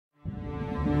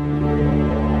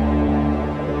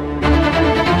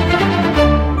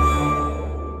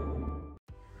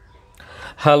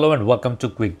Hello and welcome to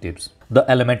Quick Tips, the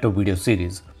Elementor video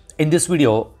series. In this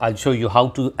video, I'll show you how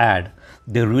to add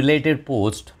the related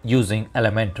post using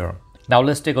Elementor. Now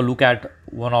let's take a look at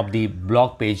one of the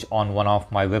blog page on one of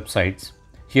my websites.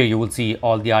 Here you will see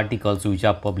all the articles which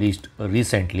are published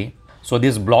recently. So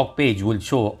this blog page will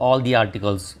show all the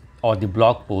articles or the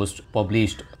blog post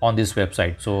published on this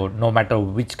website. So no matter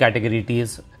which category it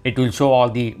is, it will show all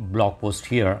the blog posts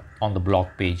here on the blog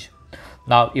page.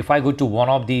 Now if I go to one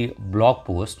of the blog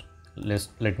posts,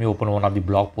 let me open one of the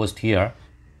blog posts here.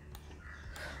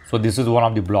 So this is one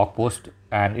of the blog posts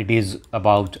and it is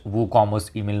about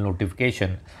WooCommerce email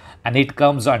notification, and it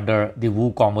comes under the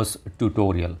WooCommerce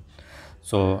tutorial.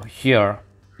 So here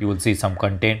you will see some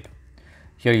content.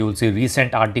 Here you will see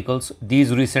recent articles.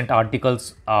 These recent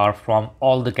articles are from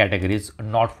all the categories,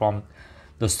 not from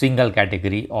the single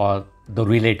category or the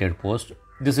related post.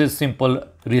 This is simple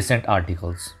recent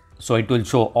articles. So it will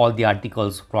show all the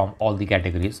articles from all the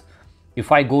categories.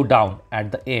 If I go down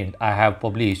at the end, I have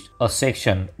published a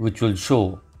section which will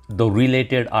show the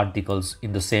related articles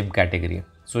in the same category.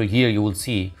 So here you will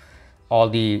see all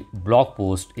the blog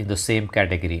posts in the same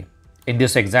category. In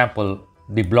this example,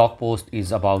 the blog post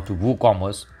is about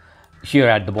WooCommerce. Here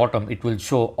at the bottom, it will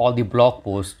show all the blog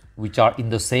posts which are in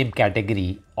the same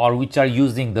category or which are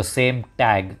using the same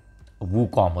tag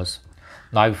WooCommerce.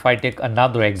 Now, if I take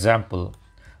another example,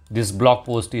 this blog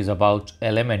post is about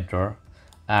Elementor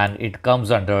and it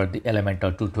comes under the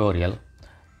Elementor tutorial.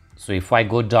 So if I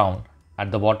go down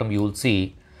at the bottom, you will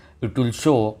see it will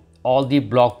show all the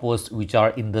blog posts which are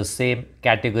in the same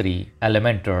category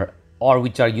Elementor or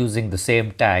which are using the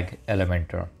same tag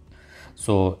Elementor.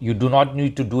 So you do not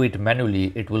need to do it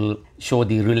manually. It will show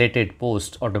the related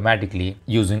posts automatically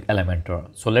using Elementor.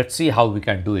 So let's see how we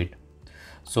can do it.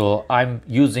 So I'm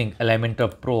using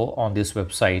Elementor Pro on this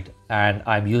website and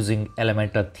I'm using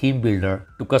Elementor theme builder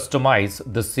to customize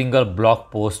the single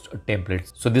blog post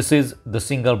templates. So this is the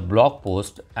single blog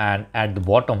post and at the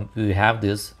bottom we have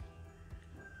this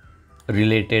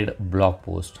related blog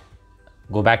post.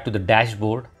 Go back to the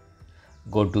dashboard,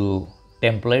 go to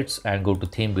templates and go to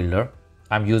theme builder.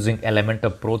 I'm using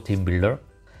Elementor Pro theme builder,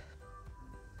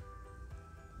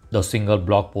 the single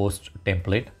blog post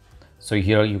template. So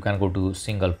here you can go to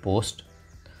single post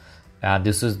and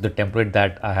this is the template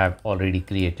that I have already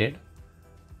created.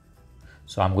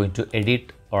 So I'm going to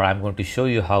edit, or I'm going to show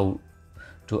you how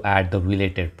to add the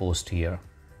related post here.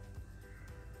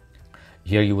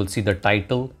 Here you will see the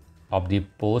title of the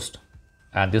post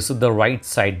and this is the right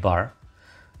sidebar,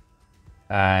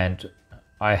 and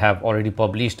I have already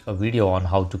published a video on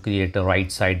how to create a right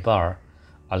sidebar.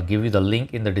 I'll give you the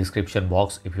link in the description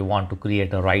box if you want to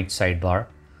create a right sidebar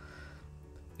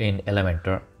in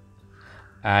Elementor.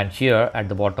 And here at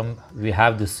the bottom we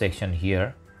have this section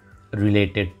here,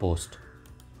 related post.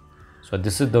 So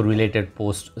this is the related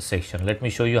post section. Let me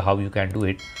show you how you can do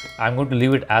it. I'm going to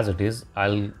leave it as it is.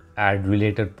 I'll add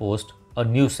related post, a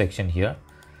new section here.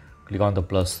 Click on the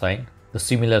plus sign. The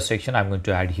similar section I'm going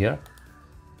to add here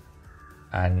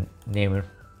and name it,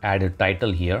 add a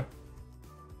title here.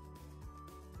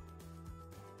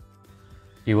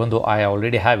 Even though I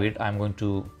already have it, I'm going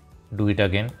to do it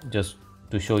again just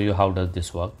to show you how does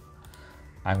this work.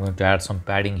 I'm going to add some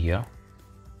padding here.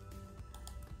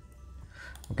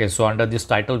 Okay, so under this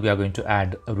title we are going to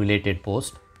add a related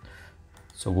post.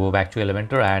 So go back to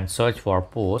Elementor and search for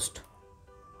post,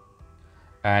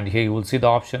 and here you will see the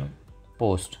option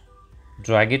post.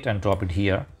 Drag it and drop it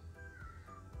here.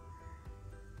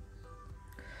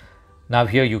 Now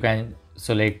here you can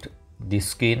select the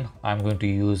skin. I'm going to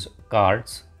use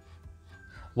cards.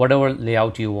 Whatever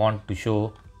layout you want to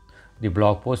show the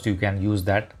blog post, you can use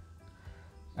that.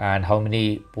 And how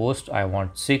many posts? I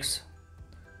want 6.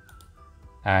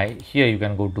 Here you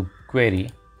can go to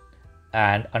query,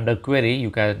 and under query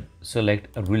you can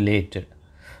select related.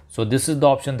 So this is the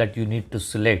option that you need to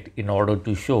select in order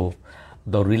to show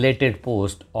the related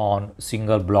post on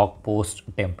single blog post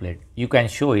template. You can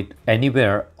show it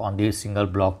anywhere on the single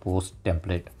blog post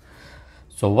template.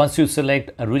 So once you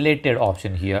select a related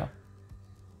option here,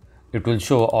 it will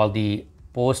show all the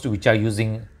posts which are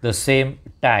using the same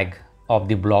tag of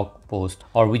the blog post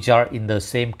or which are in the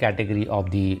same category of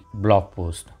the blog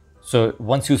post. So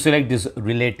once you select this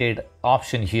related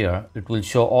option here, it will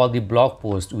show all the blog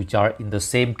posts which are in the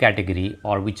same category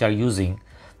or which are using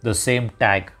the same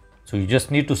tag. So you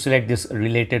just need to select this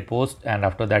related post, and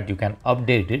after that you can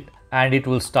update it and it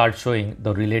will start showing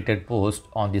the related post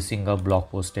on the single blog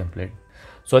post template.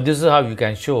 So this is how you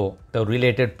can show the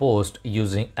related post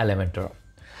using Elementor.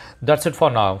 That's it for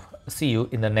now. See you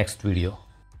in the next video.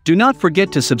 Do not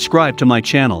forget to subscribe to my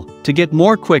channel to get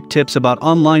more quick tips about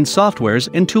online softwares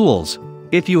and tools.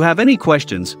 If you have any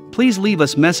questions, please leave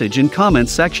us message in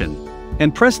comments section.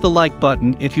 And press the like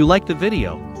button if you like the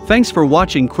video. Thanks for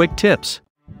watching Quick Tips.